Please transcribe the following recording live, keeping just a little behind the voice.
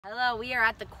Hello, we are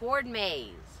at the corn maze.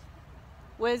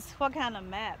 With what kind of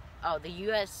map? Oh, the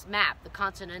U.S. map, the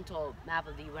continental map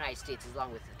of the United States,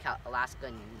 along with Alaska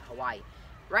and Hawaii.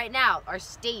 Right now, our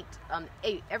state,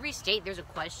 every state, there's a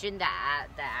question that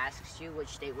asks you which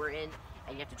state we're in,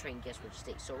 and you have to try and guess which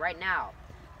state. So right now,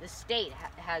 the state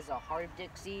has a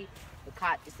Hard-Dixie,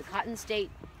 it's the Cotton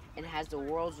State, and has the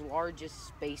world's largest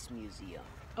space museum.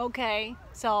 Okay,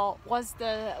 so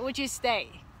which state?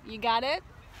 You got it?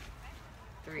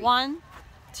 3. 1,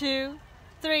 2,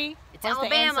 3. It's What's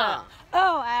Alabama.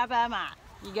 Oh, Alabama.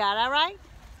 You got that right?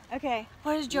 Okay.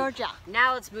 Where's Georgia?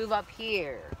 Now let's move up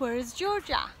here. Where's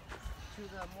Georgia? To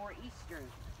the more eastern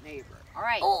neighbor. All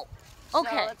right. Oh,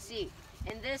 okay. So let's see.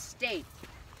 In this state,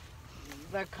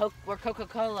 where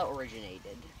Coca-Cola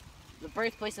originated, the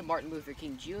birthplace of Martin Luther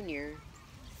King Jr.,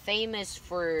 famous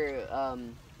for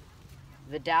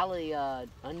Vidalia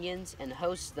onions, and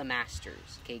hosts the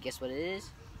Masters. Okay, guess what it is?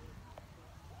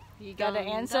 You got the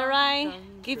answer right?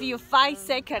 Give you 5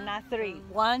 seconds, not 3.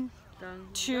 1,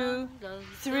 2,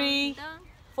 3,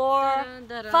 4,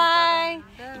 5.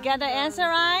 You got the answer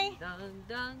right? Dun,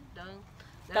 dun, dun,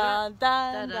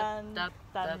 dun,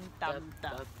 dun,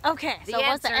 dun. Okay, so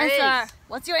what's the answer?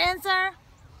 What's your answer?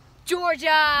 Georgia!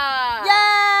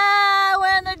 Yeah!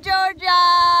 We're in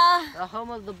Georgia! The home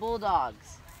of the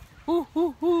Bulldogs. Hoo,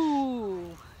 hoo,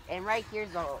 hoo. And right here's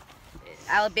the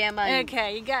Alabama.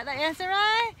 Okay, you got the answer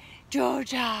right?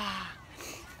 Georgia.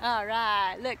 All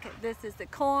right, look, this is the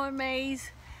corn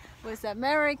maze with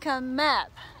American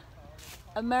map.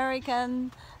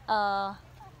 American,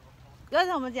 这是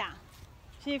怎么讲?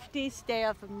 50 states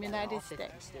of the United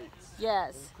States.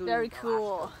 Yes, very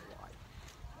cool.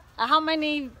 How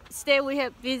many states we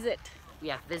have visited? We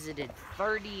have visited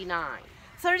 39.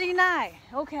 39.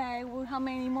 Okay, well, how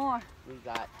many more? We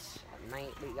got 11,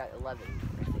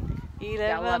 I think.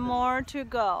 11 more to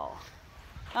go.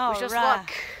 All wish us right.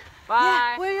 luck.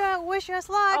 Bye. Yeah, wish us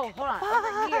luck. Oh, hold on.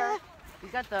 Over here, we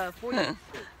got the 40th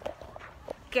state.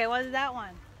 Okay, what's that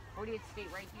one? 40th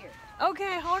state right here.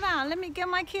 Okay, hold on. Let me get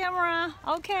my camera.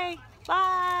 Okay,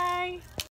 bye.